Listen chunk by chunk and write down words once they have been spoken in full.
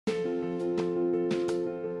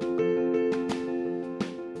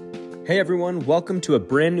Hey everyone, welcome to a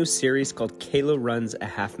brand new series called Kayla Runs a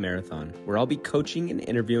Half Marathon, where I'll be coaching and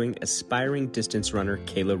interviewing aspiring distance runner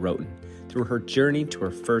Kayla Roten through her journey to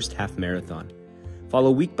her first half marathon.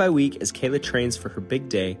 Follow week by week as Kayla trains for her big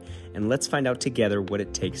day, and let's find out together what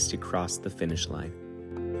it takes to cross the finish line.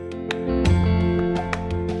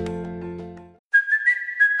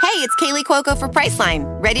 Hey, it's Kaylee Cuoco for Priceline.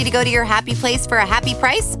 Ready to go to your happy place for a happy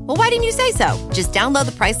price? Well, why didn't you say so? Just download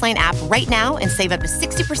the Priceline app right now and save up to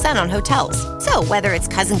 60% on hotels. So whether it's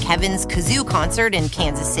Cousin Kevin's Kazoo Concert in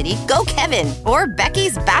Kansas City, go Kevin, or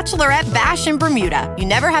Becky's Bachelorette Bash in Bermuda, you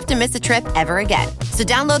never have to miss a trip ever again. So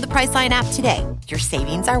download the Priceline app today. Your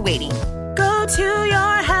savings are waiting. Go to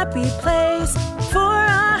your happy place for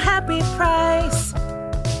a happy price.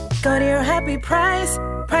 Go to your happy price,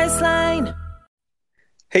 Priceline.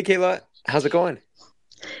 Hey Kayla, how's it going?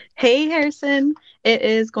 Hey Harrison, it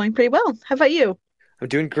is going pretty well. How about you? I'm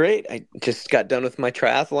doing great. I just got done with my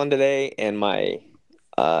triathlon today, and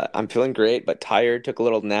I'm feeling great, but tired. Took a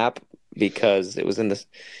little nap because it was in the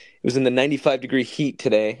 95-degree heat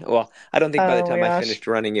today. Well, I don't think by the time I finished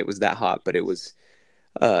running it was that hot, but it was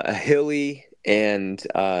a hilly and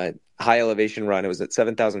high elevation run. It was at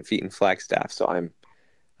 7,000 feet in Flagstaff, so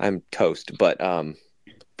I'm toast.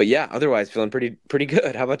 But yeah, otherwise feeling pretty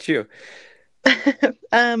good. How about you?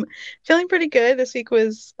 Feeling pretty good. This week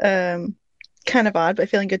was kind of odd, but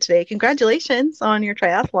feeling good today. Congratulations on your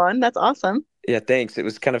triathlon. That's awesome. Yeah, thanks. It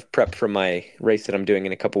was kind of prep for my race that I'm doing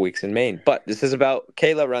in a couple weeks in Maine. But this is about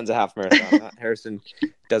Kayla runs a half marathon, not Harrison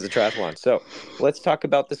does a triathlon. So let's talk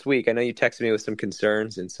about this week. I know you texted me with some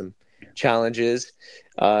concerns and some challenges.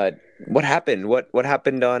 What happened? What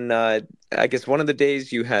happened on, I guess, one of the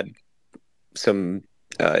days you had some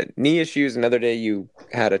knee issues, another day you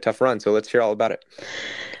had a tough run, so let's hear all about it.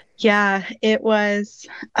 Yeah, it was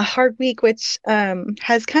a hard week, which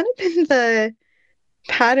has kind of been the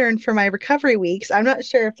pattern for my recovery weeks. I'm not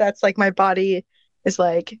sure if that's like my body is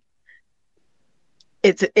like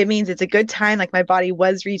it means it's a good time, like my body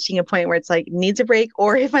was reaching a point where it's like needs a break,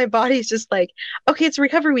 or if my body's just like, okay, it's a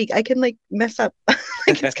recovery week, I can like mess up.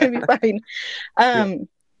 Like it's gonna be fine.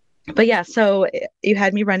 But yeah, so you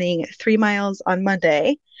had me running 3 miles on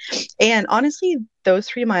Monday, and honestly, those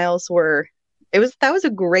 3 miles that was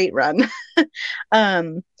a great run.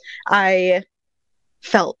 I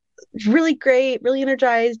felt really great, really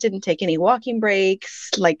energized, didn't take any walking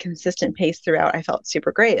breaks, like consistent pace throughout. I felt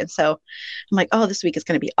super great. And so I'm like, oh, this week is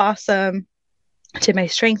going to be awesome. Did my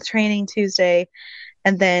strength training Tuesday.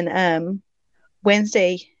 And then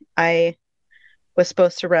Wednesday, I was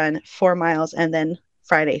supposed to run 4 miles, and then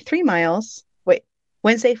Friday, 3 miles. Wait,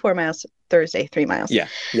 Wednesday, 4 miles, Thursday, 3 miles. Yeah.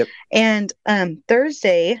 Yep. And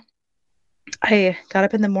Thursday, I got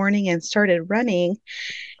up in the morning and started running.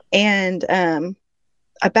 And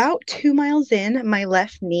about 2 miles in, my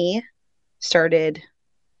left knee started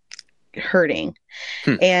hurting.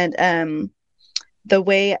 And the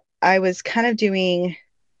way I was kind of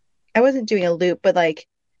I wasn't doing a loop, but like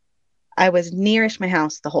I was nearish my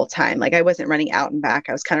house the whole time. Like I wasn't running out and back.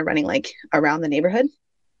 I was kind of running like around the neighborhood.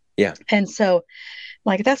 Yeah. And so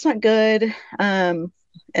like, that's not good.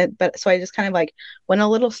 But so I just kind of like went a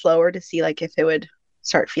little slower to see like if it would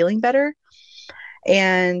start feeling better.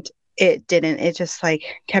 And it didn't. It just like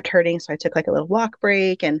kept hurting. So I took like a little walk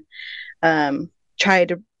break and tried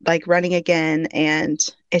to like running again. And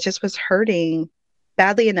it just was hurting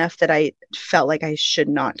badly enough that I felt like I should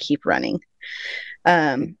not keep running.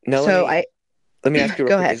 Let me ask you real go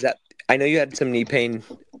quick. ahead. Is that, I know you had some knee pain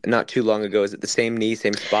not too long ago. Is it the same knee,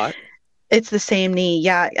 same spot? It's the same knee.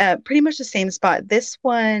 Yeah. Pretty much the same spot. This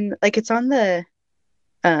one, like it's on the,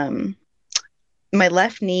 my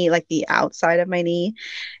left knee, like the outside of my knee.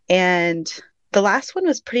 And the last one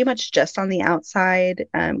was pretty much just on the outside,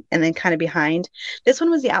 and then kind of behind. This one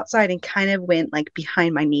was the outside and kind of went like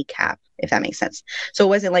behind my kneecap, if that makes sense. So it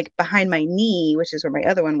wasn't like behind my knee, which is where my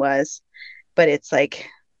other one was, but it's like,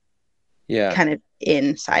 yeah, kind of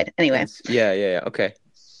inside. Anyway. Yeah. Okay.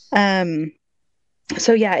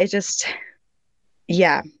 So yeah,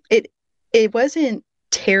 it wasn't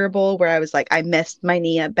terrible where I was like, I messed my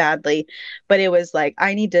knee up badly, but it was like,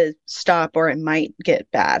 I need to stop or it might get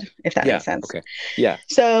bad, if that makes sense. Okay. Yeah.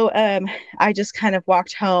 So, I just kind of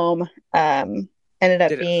walked home, ended up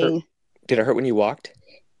Did it hurt when you walked?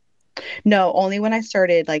 No, only when I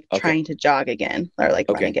started like trying to jog again or like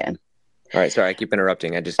run again. All right. Sorry, I keep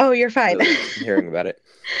interrupting. Oh, you're fine. Really hearing about it.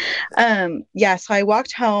 Yeah. So I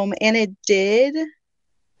walked home and it did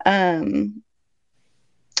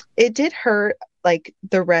hurt like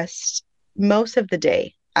most of the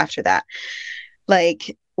day after that.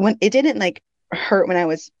 Like when it didn't like hurt when I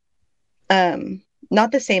was,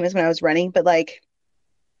 not the same as when I was running, but like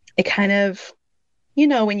it kind of,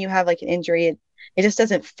 when you have like an injury, it just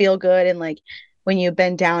doesn't feel good. And like when you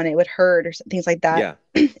bend down, it would hurt or things like that.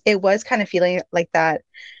 Yeah. It was kind of feeling like that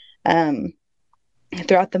um,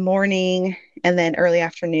 throughout the morning and then early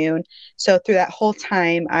afternoon. So through that whole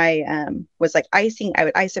time, I was like icing. I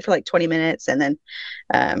would ice it for like 20 minutes and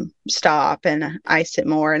then stop and ice it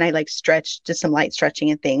more. And I like stretched, did some light stretching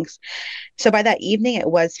and things. So by that evening, it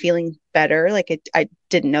was feeling better. Like I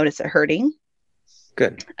didn't notice it hurting.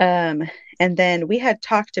 Good. Um, and then we had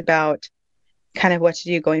talked about kind of what to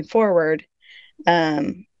do going forward.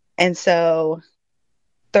 And so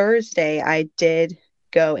Thursday, I did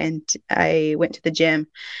go and I went to the gym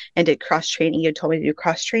and did cross training. You had told me to do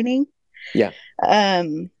cross training. Yeah.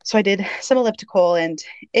 So I did some elliptical and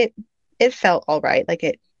it it felt all right. Like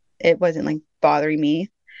it wasn't like bothering me.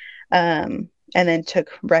 And then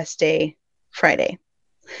took rest day Friday.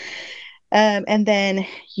 And then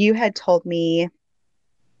you had told me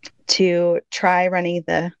to try running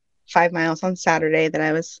the 5 miles on Saturday that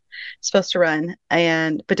I was supposed to run,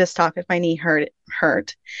 and but to stop if my knee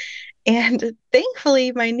hurt. And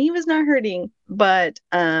thankfully my knee was not hurting, but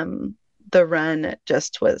the run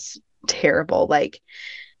just was terrible. Like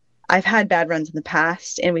I've had bad runs in the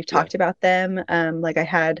past and we've Yeah. talked about them. Like I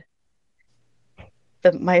had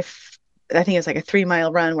I think it was like a 3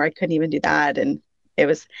 mile run where I couldn't even do that. And it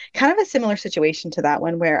was kind of a similar situation to that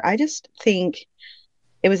one where I just think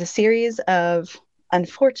it was a series of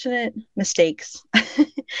unfortunate mistakes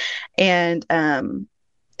and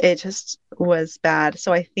it just was bad.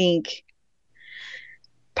 So I think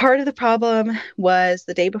part of the problem was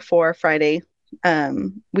the day before Friday. I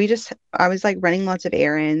was like running lots of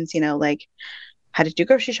errands, like how to do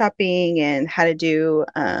grocery shopping and how to do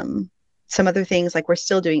some other things. Like we're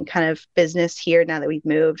still doing kind of business here now that we've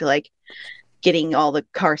moved, like getting all the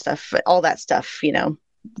car stuff, all that stuff,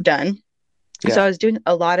 done. So Yeah. I was doing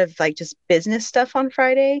a lot of like just business stuff on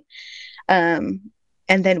Friday. Um,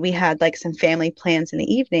 and then we had like some family plans in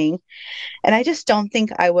the evening. And I just don't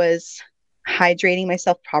think I was hydrating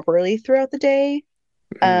myself properly throughout the day.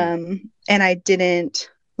 Mm. And I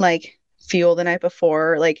didn't like fuel the night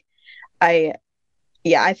before. Like I,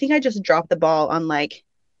 yeah, I think I just dropped the ball on like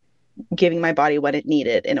giving my body what it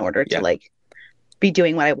needed in order to Yeah. like be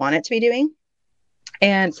doing what I want it to be doing.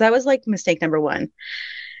 And so that was like mistake number one.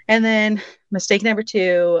 And then mistake number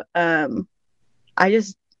two, I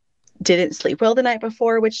just didn't sleep well the night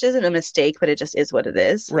before, which isn't a mistake, but it just is what it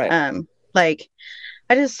is. Right. Like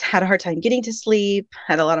I just had a hard time getting to sleep,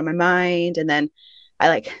 had a lot on my mind, and then I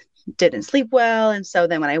like didn't sleep well. And so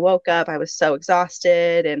then when I woke up, I was so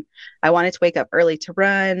exhausted and I wanted to wake up early to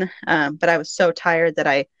run. But I was so tired that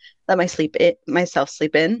I let myself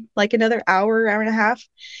sleep in like another hour and a half.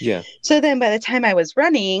 Yeah. So then by the time I was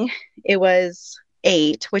running, it was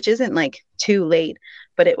 8, which isn't like too late,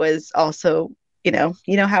 but it was also, you know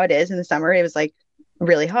how it is in the summer. It was like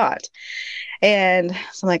really hot. And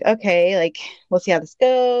so I'm like, okay, like we'll see how this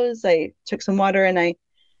goes. I took some water and I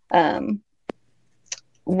um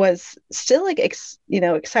was still like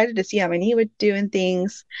excited to see how my knee would do and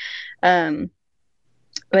things. Um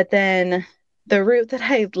but then the route that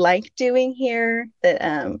I like doing here that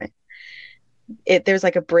there's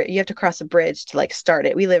like a bridge. You have to cross a bridge to like start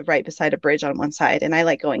it. We live right beside a bridge on one side, and I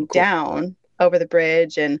like going Cool. down over the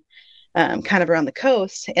bridge and kind of around the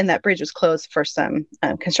coast. And that bridge was closed for some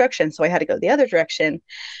construction, so I had to go the other direction,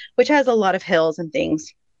 which has a lot of hills and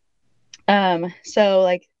things. So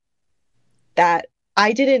like that,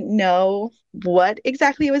 I didn't know what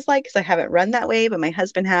exactly it was like because I haven't run that way, but my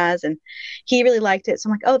husband has, and he really liked it. So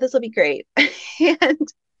I'm like, oh, this will be great. And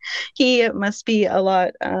he must be a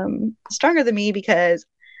lot stronger than me because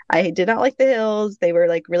I did not like the hills. They were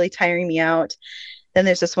like really tiring me out. Then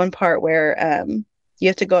there's this one part where you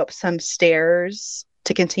have to go up some stairs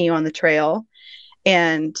to continue on the trail.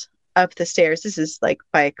 And up the stairs, this is like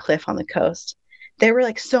by a cliff on the coast. There were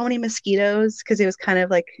like so many mosquitoes because it was kind of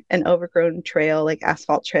like an overgrown trail, like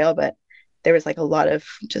asphalt trail, but there was like a lot of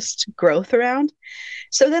just growth around.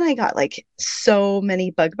 So then I got like so many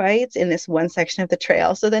bug bites in this one section of the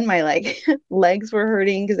trail. So then my like legs were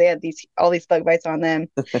hurting because they had all these bug bites on them.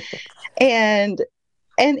 And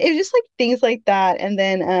it was just like things like that. And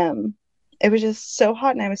then it was just so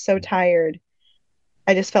hot and I was so tired.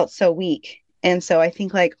 I just felt so weak. And so I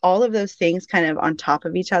think like all of those things kind of on top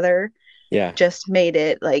of each other Yeah. just made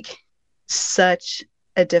it like such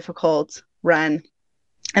a difficult run.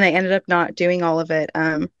 And I ended up not doing all of it.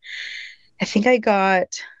 I think I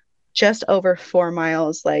got just over 4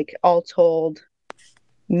 miles, like all told,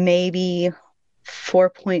 maybe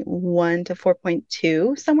 4.1 to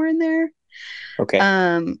 4.2, somewhere in there. Okay.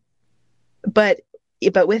 Um, but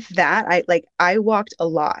but with that, I walked a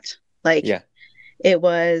lot. Like Yeah. it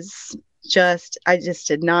was just, I just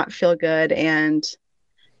did not feel good. And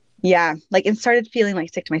yeah, like it started feeling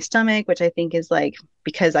like sick to my stomach, which I think is like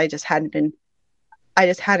because I just hadn't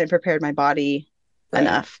prepared my body Right.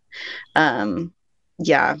 enough.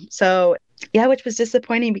 Yeah. So yeah, which was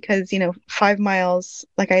disappointing because, 5 miles,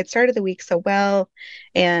 like I had started the week so well.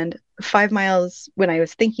 And 5 miles, when I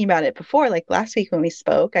was thinking about it before, like last week when we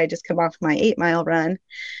spoke, I just come off my 8 mile run.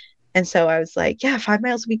 And so I was like, yeah, 5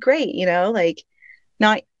 miles would be great, like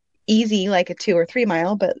not easy like a 2 or 3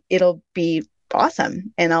 mile, but it'll be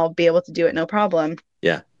awesome and I'll be able to do it no problem.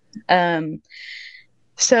 Yeah. Um,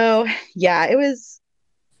 so yeah,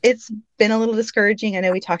 it's been a little discouraging. I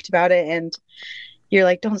know we talked about it and you're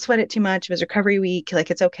like, don't sweat it too much. It was recovery week. Like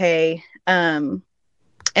it's okay. And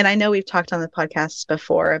I know we've talked on the podcast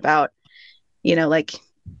before about, like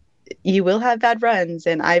you will have bad runs.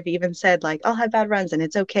 And I've even said like, I'll have bad runs and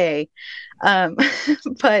it's okay. Um,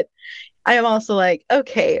 but I am also like,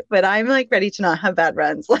 okay, but I'm like ready to not have bad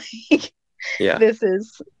runs. Like Yeah. this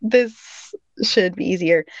should be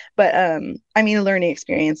easier. But I mean, a learning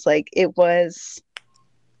experience, like it was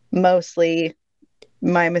mostly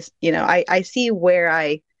I see where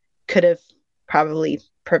I could have probably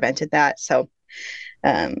prevented that. So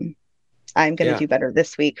I'm going to Yeah. do better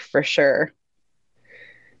this week for sure.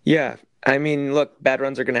 Yeah. I mean, look, bad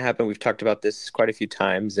runs are going to happen. We've talked about this quite a few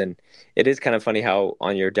times, and it is kind of funny how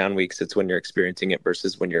on your down weeks, it's when you're experiencing it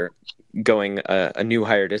versus when you're going a new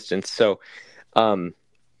higher distance. So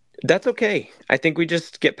that's okay. I think we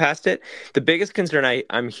just get past it. The biggest concern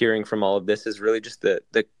I'm hearing from all of this is really just the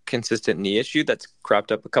consistent knee issue that's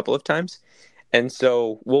cropped up a couple of times. And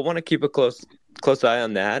so we'll want to keep a close eye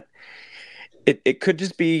on that. It could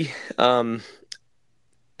just be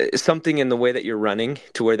something in the way that you're running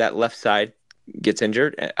to where that left side gets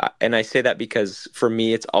injured. And I say that because for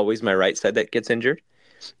me, it's always my right side that gets injured.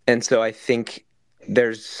 And so I think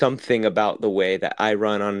there's something about the way that I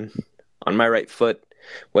run on my right foot,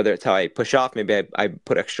 whether it's how I push off, maybe I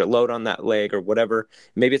put extra load on that leg or whatever.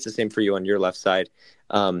 Maybe it's the same for you on your left side.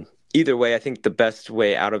 Either way, I think the best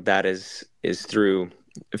way out of that is through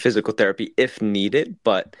physical therapy if needed.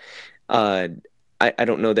 But I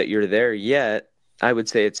don't know that you're there yet. I would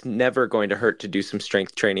say it's never going to hurt to do some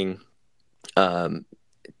strength training,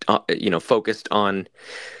 focused on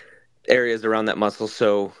areas around that muscle.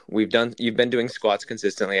 So you've been doing squats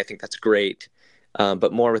consistently. I think that's great,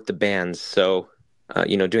 but more with the bands. So,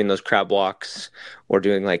 doing those crab walks or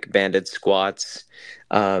doing like banded squats,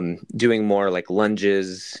 doing more like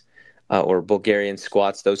lunges or Bulgarian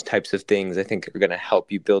squats, those types of things, I think are going to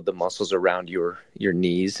help you build the muscles around your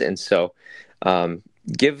knees. And so,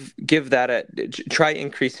 give that try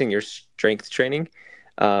increasing your strength training.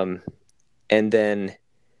 And then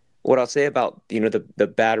what I'll say about,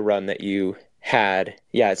 the bad run that you had,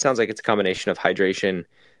 yeah, it sounds like it's a combination of hydration,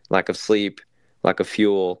 lack of sleep, lack of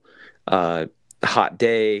fuel, hot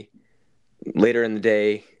day, later in the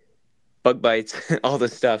day, bug bites, all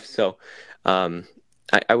this stuff. So,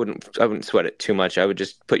 I wouldn't sweat it too much. I would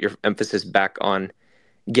just put your emphasis back on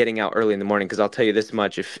getting out early in the morning. Cause I'll tell you this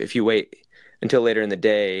much, if you wait until later in the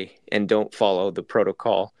day and don't follow the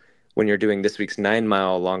protocol when you're doing this week's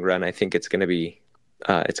 9-mile long run, I think it's going to be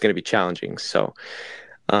challenging. So,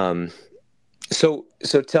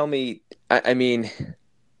 so tell me, I mean,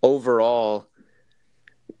 overall,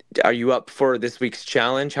 are you up for this week's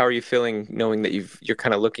challenge? How are you feeling knowing that you're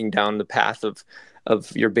kind of looking down the path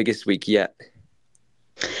of your biggest week yet?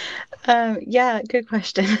 Yeah, good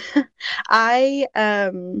question. I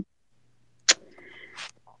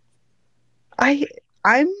I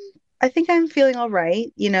I'm I think I'm feeling all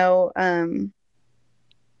right.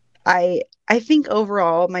 I think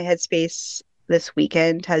overall my headspace this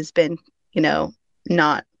weekend has been,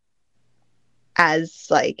 not as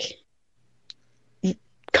like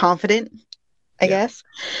confident, I Yeah. guess.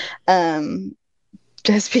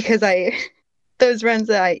 Just because those runs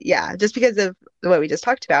just because of what we just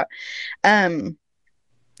talked about.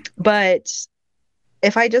 But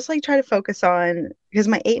if I just like try to focus on, because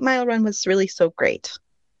my 8 mile run was really so great.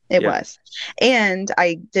 It Yeah. was. And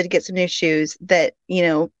I did get some new shoes that,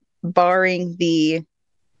 barring the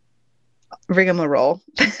rigmarole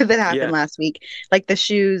that happened last week, like the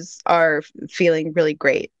shoes are feeling really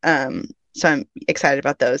great. So I'm excited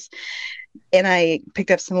about those. And I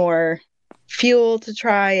picked up some more fuel to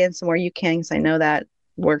try and some more UCAN because I know that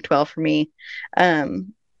worked well for me.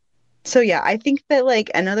 So yeah, I think that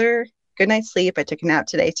like another good night's sleep. I took a nap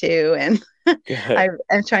today too, and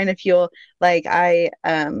I'm trying to fuel. Like I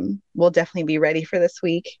will definitely be ready for this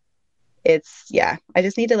week. I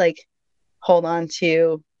just need to like hold on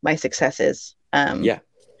to my successes, Yeah.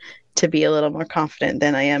 to be a little more confident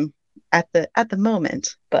than I am at the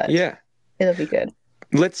moment, but Yeah. it'll be good.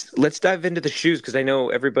 Let's dive into the shoes because I know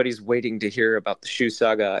everybody's waiting to hear about the shoe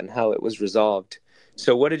saga and how it was resolved.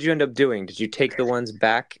 So what did you end up doing? Did you take the ones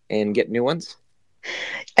back and get new ones?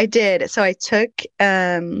 I did. So I took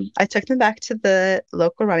them back to the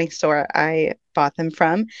local running store I bought them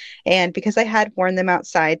from. And because I had worn them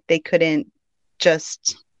outside, they couldn't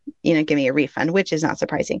just, give me a refund, which is not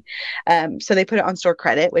surprising. So they put it on store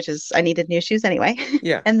credit, which is I needed new shoes anyway.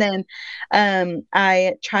 Yeah. And then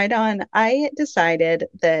I decided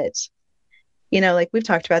that, like we've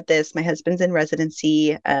talked about this, my husband's in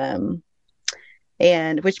residency,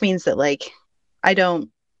 and which means that like I don't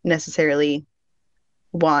necessarily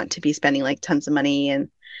want to be spending like tons of money and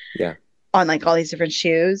Yeah. on like all these different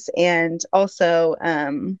shoes. And also,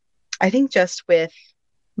 I think just with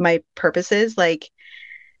my purposes, like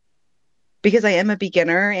because I am a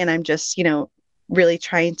beginner and I'm just, really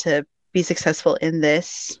trying to be successful in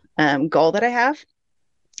this goal that I have,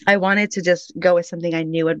 I wanted to just go with something I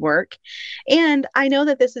knew would work. And I know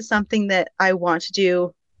that this is something that I want to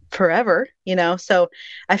do forever, so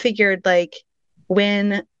I figured like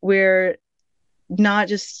when we're not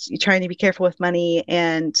just trying to be careful with money.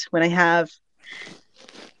 And when I have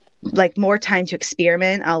like more time to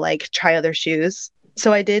experiment, I'll like try other shoes.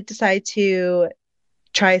 So I did decide to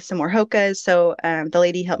try some more Hokas. So the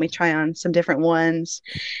lady helped me try on some different ones.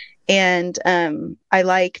 And I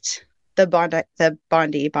liked the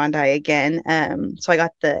Bondi again. So I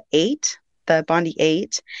got the Bondi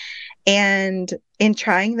 8. And in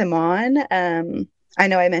trying them on, I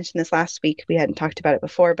know I mentioned this last week. We hadn't talked about it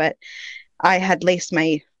before, but I had laced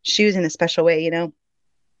my shoes in a special way, to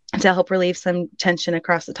help relieve some tension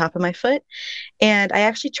across the top of my foot. And I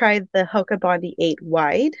actually tried the Hoka Bondi 8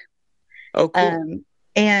 wide. Oh, cool.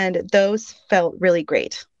 And those felt really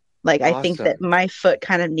great. Like, I think that Awesome. my foot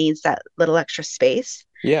kind of needs that little extra space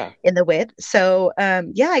Yeah. in the width. So,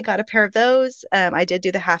 yeah, I got a pair of those. I did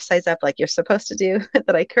do the half size up like you're supposed to do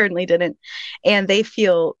that I currently didn't. And they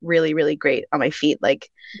feel really, really great on my feet. Like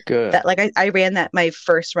Good. that, like I ran my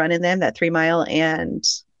first run in them, that 3 mile, and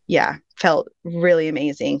yeah, felt really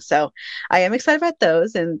amazing. So I am excited about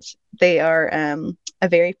those. And they are a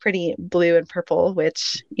very pretty blue and purple,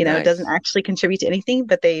 which, doesn't Nice. actually contribute to anything,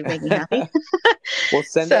 but they make me happy. Well,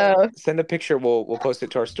 So send a picture. We'll post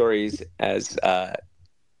it to our stories as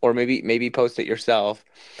or maybe post it yourself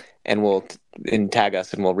and and tag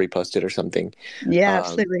us and we'll repost it or something. yeah, Um,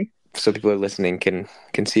 absolutely. so people are listening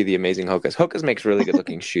can see the amazing Hokas. Hokas makes really good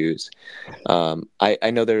looking shoes.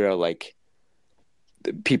 I know there are like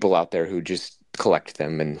people out there who just collect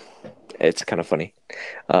them and it's kind of funny.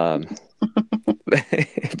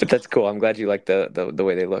 But that's cool. I'm glad you like the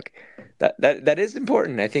way they look. That is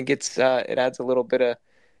important. I think it adds a little bit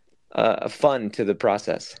of fun to the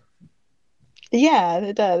process. Yeah,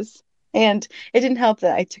 it does. And it didn't help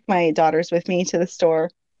that I took my daughters with me to the store,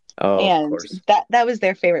 Oh, of and course. that was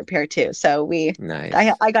their favorite pair too. So Nice.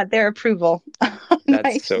 I got their approval on my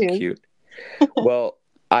That's so shoes. cute. Well,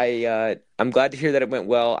 I'm glad to hear that it went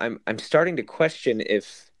well. I'm starting to question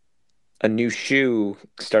if a new shoe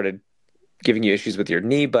started giving you issues with your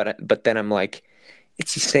knee, but then I'm like,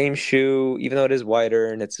 it's the same shoe, even though it is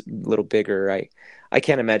wider and it's a little bigger. I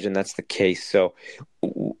can't imagine that's the case. So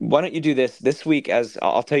why don't you do this week? As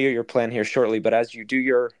I'll tell you your plan here shortly, but as you do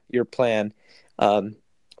your plan, um,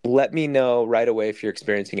 let me know right away if you're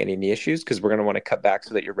experiencing any knee issues because we're going to want to cut back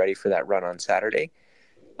so that you're ready for that run on Saturday.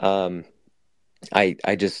 Um, I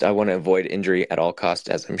want to avoid injury at all costs,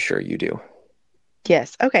 as I'm sure you do.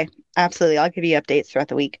 Yes. Okay. Absolutely. I'll give you updates throughout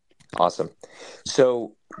the week. Awesome.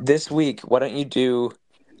 So this week, why don't you do?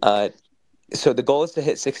 So the goal is to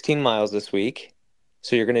hit 16 miles this week.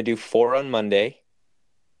 So you're going to do 4 on Monday,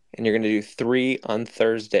 and you're going to do 3 on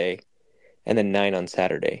Thursday, and then 9 on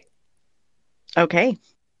Saturday. Okay.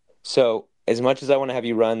 So as much as I want to have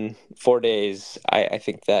you run 4 days, I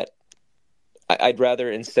think that I'd rather,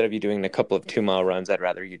 instead of you doing a couple of 2-mile runs, I'd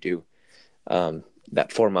rather you do that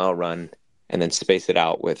 4-mile run and then space it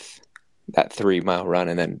out with that 3-mile run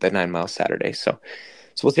and then the 9-mile Saturday. So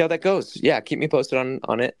we'll see how that goes. Yeah, keep me posted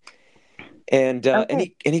on it. And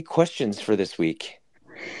Okay. any questions for this week?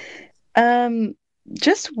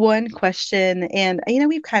 Just one question, and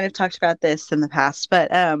we've kind of talked about this in the past, but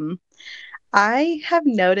I have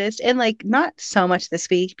noticed, and like not so much this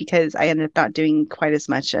week because I ended up not doing quite as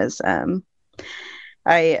much as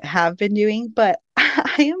I have been doing, but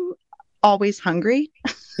I am always hungry.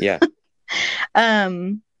 Yeah.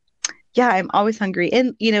 Um, yeah, I'm always hungry,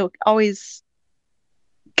 and always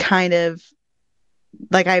kind of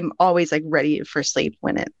like I'm always like ready for sleep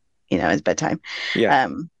when it's bedtime. Yeah.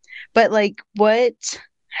 Um, but like, what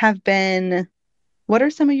are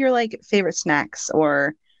some of your like favorite snacks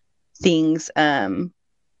or things?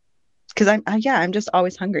 Because I'm just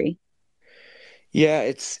always hungry. Yeah,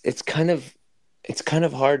 it's kind of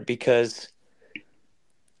hard because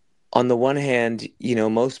on the one hand,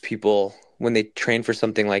 most people when they train for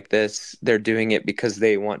something like this, they're doing it because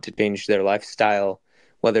they want to change their lifestyle,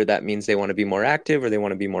 whether that means they want to be more active or they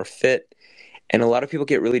want to be more fit. And a lot of people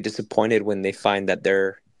get really disappointed when they find that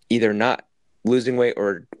they're either not losing weight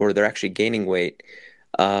or they're actually gaining weight.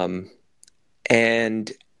 Um,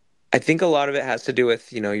 and I think a lot of it has to do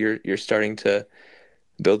with, you're starting to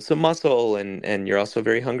build some muscle and you're also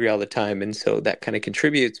very hungry all the time. And so that kind of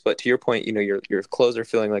contributes. But to your point, your clothes are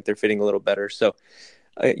feeling like they're fitting a little better. So,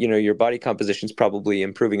 your body composition is probably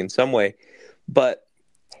improving in some way. But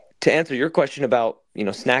to answer your question about,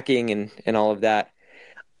 snacking and all of that,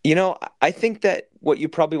 I think that what you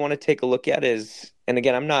probably want to take a look at is, and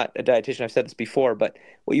again, I'm not a dietitian, I've said this before, but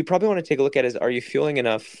what you probably want to take a look at is, are you fueling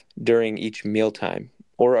enough during each mealtime?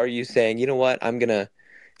 Or are you saying, you know what, I'm going to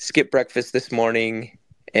skip breakfast this morning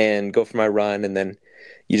and go for my run, and then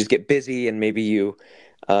you just get busy and maybe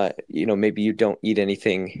maybe you don't eat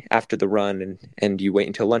anything after the run and you wait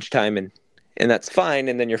until lunchtime and that's fine.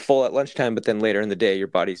 And then you're full at lunchtime, but then later in the day, your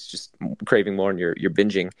body's just craving more and you're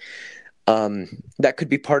binging. That could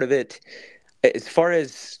be part of it. As far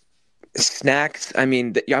as snacks, I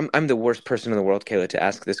mean, I'm the worst person in the world, Kayla, to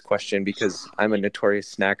ask this question because I'm a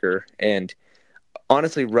notorious snacker. And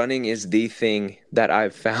honestly, running is the thing that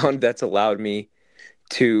I've found that's allowed me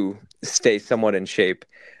to stay somewhat in shape.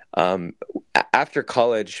 After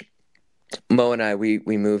college, Mo and I, we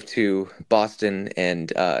moved to Boston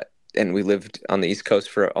and we lived on the East Coast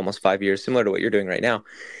for almost 5 years, similar to what you're doing right now.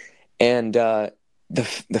 And the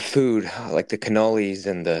food, like the cannolis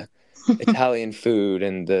and the Italian food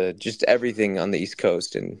and the just everything on the East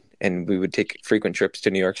Coast, and we would take frequent trips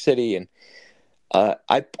to New York City, and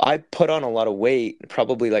I put on a lot of weight,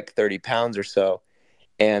 probably like 30 pounds or so,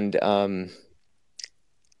 and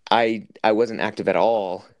I wasn't active at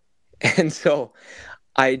all, and so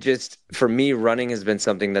for me, running has been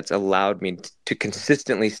something that's allowed me to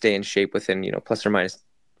consistently stay in shape within, plus or minus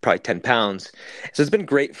probably 10 pounds. So it's been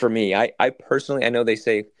great for me. I personally, I know they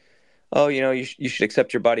say, oh, you should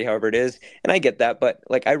accept your body however it is. And I get that, but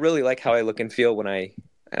like, I really like how I look and feel when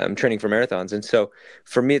I'm training for marathons. And so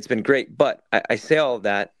for me, it's been great, but I say all of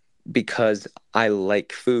that because I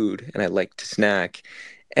like food and I like to snack.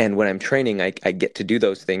 And when I'm training, I get to do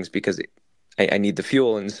those things because I need the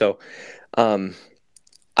fuel. And so,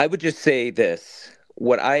 I would just say this.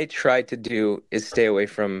 What I try to do is stay away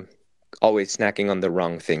from always snacking on the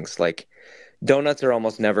wrong things. Like donuts are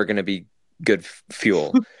almost never going to be good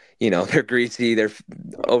fuel. They're greasy, they're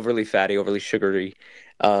overly fatty, overly sugary.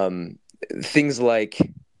 Things like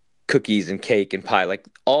cookies and cake and pie, like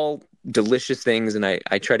all delicious things. And I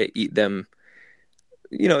try to eat them,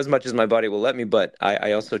 as much as my body will let me. But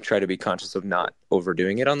I also try to be conscious of not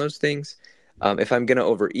overdoing it on those things. If I'm going to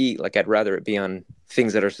overeat, like I'd rather it be on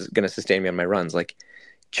things that are going to sustain me on my runs, like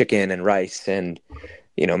chicken and rice and,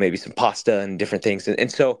 maybe some pasta and different things.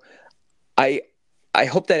 And so I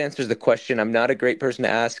hope that answers the question. I'm not a great person to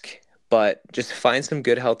ask, but just find some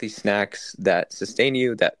good, healthy snacks that sustain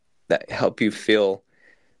you, that help you feel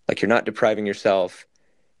like you're not depriving yourself.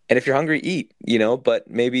 And if you're hungry, eat, but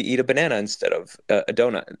maybe eat a banana instead of a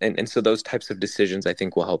donut. And so those types of decisions, I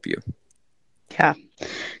think, will help you. Yeah.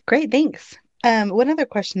 Great. Thanks. One other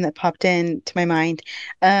question that popped into my mind.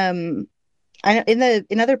 I know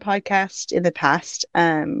in other podcasts in the past,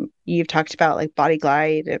 you've talked about like body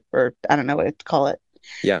glide or I don't know what to call it.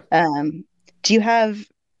 Yeah. Do you have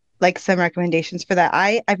like some recommendations for that?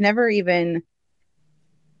 I've never even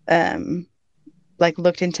like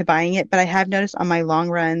looked into buying it, but I have noticed on my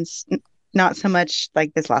long runs, not so much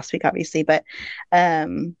like this last week, obviously, but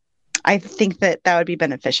I think that would be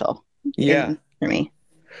beneficial Yeah. for me.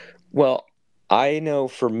 Well, I know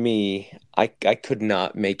for me, I could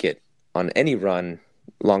not make it on any run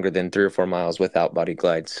longer than 3 or 4 miles without Body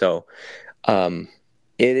Glide. So um,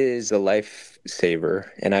 it is a lifesaver,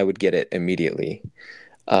 and I would get it immediately.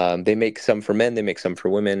 They make some for men, they make some for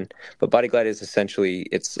women, but Body Glide is essentially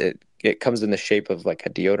it comes in the shape of like a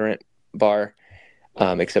deodorant bar,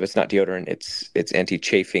 except it's not deodorant. It's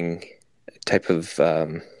anti-chafing type of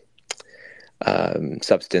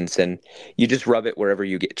substance, and you just rub it wherever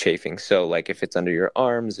you get chafing. So like if it's under your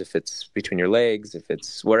arms, if it's between your legs, if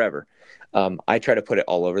it's wherever. I try to put it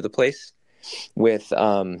all over the place with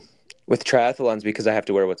triathlons because I have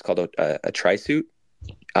to wear what's called a tri-suit.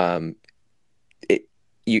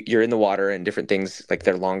 You're in the water and different things, like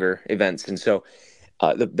they're longer events, and so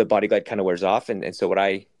the body glide kind of wears off. And so what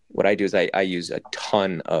I do is I use a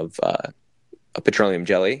ton of a petroleum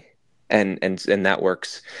jelly, and that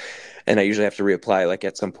works. And I usually have to reapply like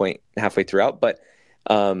at some point halfway throughout. But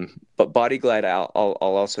body glide I'll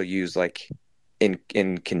also use like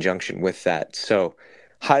in conjunction with that. So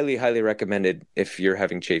highly recommended if you're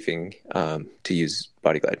having chafing to use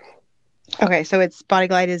body glide. Okay, so it's Body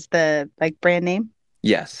Glide is the like brand name.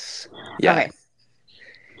 Yes. Yeah. Okay,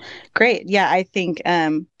 great. Yeah, I think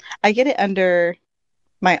I get it under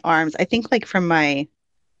my arms. I think like from my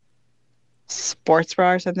sports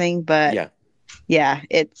bra or something, but Yeah. yeah,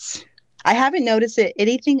 it's I haven't noticed it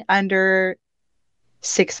anything under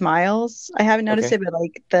 6 miles. I haven't noticed Okay. it, but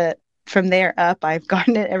like the from there up, I've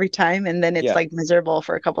gotten it every time, and then it's Yeah. like miserable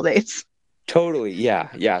for a couple days. Totally. Yeah.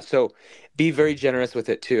 Yeah. So be very generous with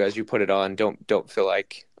it too as you put it on. Don't feel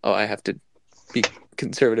like, oh, I have to be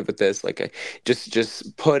conservative with this. Like I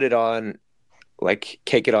just put it on, like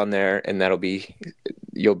cake it on there, and that'll be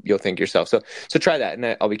you'll thank yourself. So try that,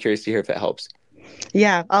 and I'll be curious to hear if it helps.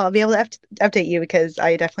 Yeah, I'll be able to update you because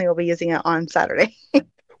I definitely will be using it on Saturday.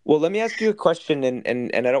 Well, let me ask you a question,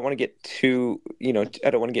 and I don't want to get too, I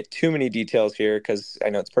don't want to get too many details here because I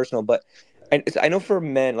know it's personal, but I know for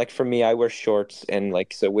men, like for me, I wear shorts, and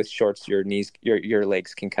like so with shorts, your knees, your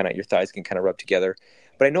legs can kind of, your thighs can kind of rub together.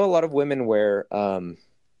 But I know a lot of women wear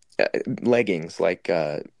leggings, like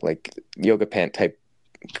yoga pant type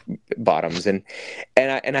bottoms, and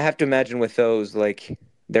I have to imagine with those, like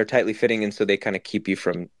they're tightly fitting, and so they kind of keep you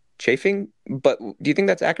from chafing. But do you think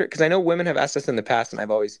that's accurate? Because I know women have asked us in the past, and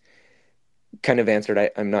I've always kind of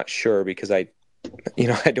answered I'm not sure because I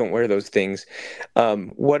don't wear those things.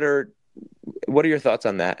 What are your thoughts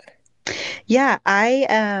on that? Yeah,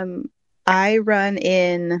 I run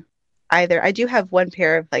in either I do have one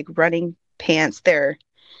pair of like running pants. They're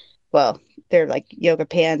like yoga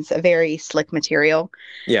pants, a very slick material.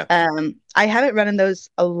 Yeah. I haven't run in those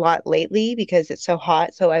a lot lately because it's so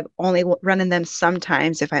hot. So I've only run in them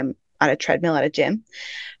sometimes if I'm on a treadmill at a gym.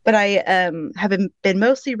 But I have been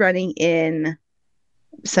mostly running in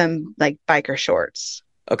some like biker shorts.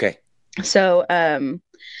 Okay. So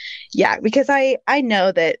yeah, because I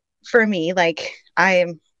know that for me, like I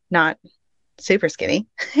am not super skinny.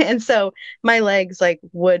 And so my legs like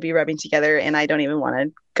would be rubbing together and I don't even want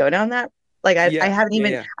to go down that. Like I Yeah. haven't Yeah.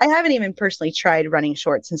 even Yeah. I haven't even personally tried running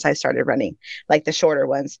shorts since I started running, like the shorter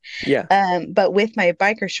ones. Yeah. But with my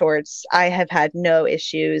biker shorts, I have had no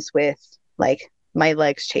issues with like my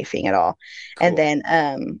legs chafing at all. And Cool.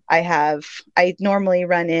 then I normally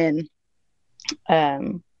run in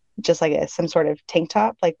just like some sort of tank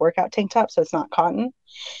top, like workout tank top, so it's not cotton.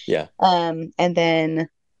 Yeah. And then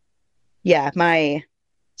yeah, my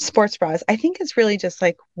sports bras, I think it's really just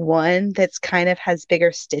like one that's kind of has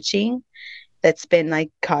bigger stitching that's been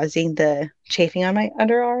like causing the chafing on my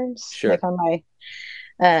underarms, like Sure. on my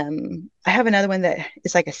I have another one that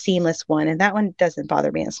is like a seamless one and that one doesn't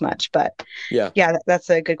bother me as much, but Yeah. yeah,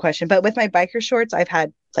 that's a good question. But with my biker shorts, I've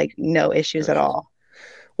had like no No issues at issues. all.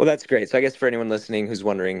 Well, that's great. So I guess for anyone listening who's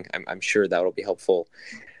wondering, I'm sure that will be helpful.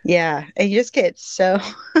 Yeah, and you just get so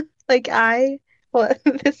like well,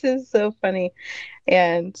 this is so funny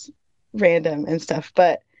and random and stuff,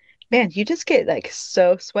 but man, you just get like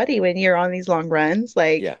so sweaty when you're on these long runs.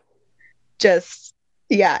 Like Yeah. just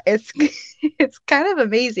yeah, it's it's kind of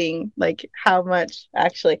amazing like how much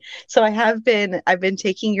actually. So I've been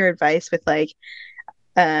taking your advice with like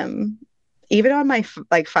um even on my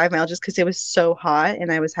like 5 mile just because it was so hot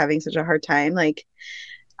and I was having such a hard time like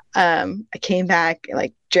I came back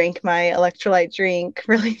like drank my electrolyte drink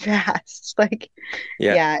really fast like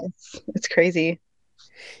Yeah. yeah it's crazy.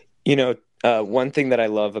 One thing that I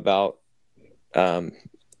love about um,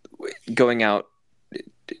 going out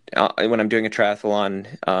when I'm doing a triathlon,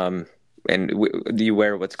 and you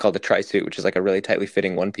wear what's called a tri suit, which is like a really tightly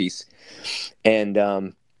fitting one piece, and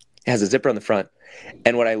it has a zipper on the front.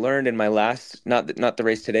 And what I learned in my last, not the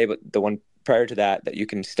race today, but the one prior to that, that you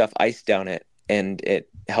can stuff ice down it, and it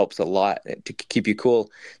helps a lot to keep you cool.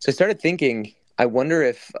 So I started thinking, I wonder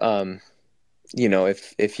if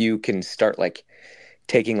you can start like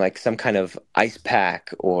taking like some kind of ice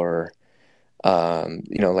pack or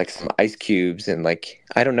like some ice cubes and like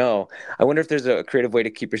I don't know. I wonder if there's a creative way to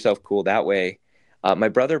keep yourself cool that way. My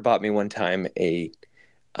brother bought me one time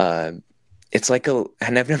uh, it's like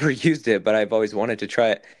and I've never used it, but I've always wanted to try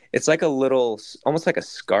it. It's like a little, almost like a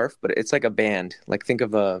scarf, but it's like a band. Like think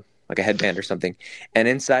of like a headband or something. And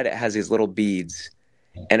inside it has these little beads.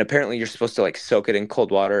 And apparently you're supposed to like soak it in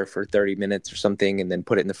cold water for 30 minutes or something, and then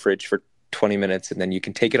put it in the fridge for 20 minutes, and then you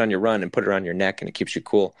can take it on your run and put it around your neck, and it keeps you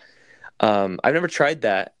cool. I've never tried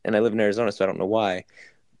that, and I live in Arizona, so I don't know why.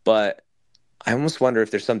 But I almost wonder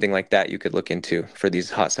if there's something like that you could look into for these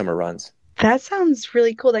hot summer runs. That sounds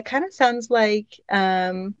really cool. That kind of sounds like,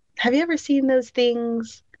 have you ever seen those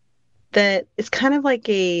things that it's kind of like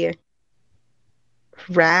a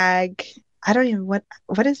rag? I don't even what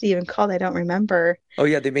is it even called? I don't remember. Oh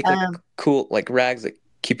yeah, they make like Um, cool like rags that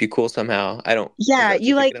keep you cool somehow. I don't. Is yeah, that what you're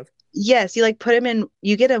you like thinking of? yes, you like put them in,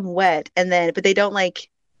 you get them wet and then but they don't like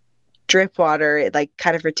drip water. It like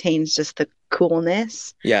kind of retains just the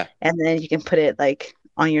coolness. Yeah. And then you can put it like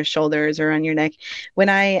on your shoulders or on your neck. When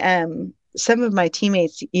I some of my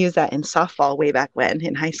teammates used that in softball way back when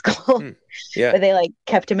in high school. Hmm. Yeah. But they like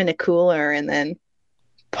kept him in a cooler and then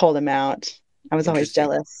pulled him out. I was always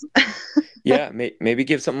Interesting. jealous. Yeah, maybe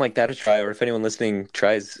give something like that a try, or if anyone listening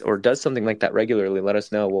tries or does something like that regularly, let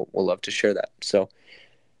us know. We'll love to share that. So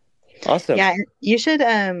awesome. Yeah, you should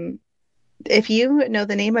if you know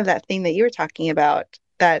the name of that thing that you were talking about,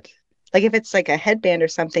 that like if it's like a headband or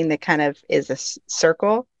something that kind of is a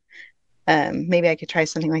circle, maybe I could try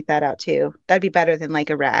something like that out too. That'd be better than like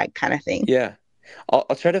a rag kind of thing. Yeah, I'll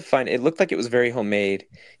try to find. It looked like it was very homemade.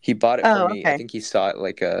 He bought it for Oh, me. I okay. think he saw it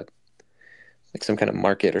like some kind of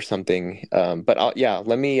market or something. But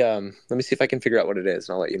let me see if I can figure out what it is,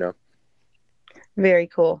 and I'll let you know. Very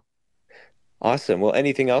cool. Awesome. Well,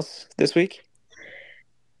 anything else this week?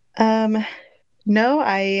 Um, no,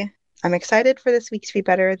 I'm excited for this week to be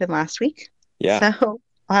better than last week. Yeah. So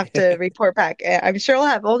I'll have to report back. I'm sure I'll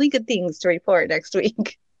have only good things to report next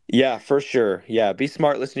week. Yeah, for sure. Yeah, be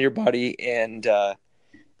smart, listen to your body, and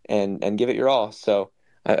give it your all. So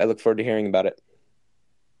I look forward to hearing about it.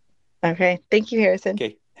 Okay. Thank you, Harrison.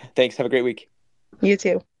 Okay, thanks. Have a great week. You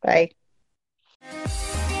too. Bye.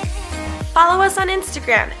 Follow us on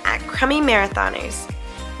Instagram at Crummy Marathoners.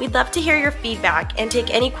 We'd love to hear your feedback and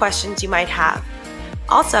take any questions you might have.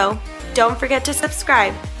 Also, don't forget to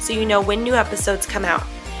subscribe so you know when new episodes come out.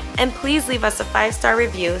 And please leave us a 5-star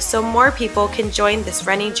review so more people can join this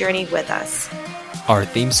running journey with us. Our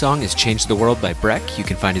theme song is Change the World by Breck. You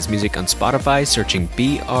can find his music on Spotify searching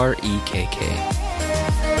BREKK.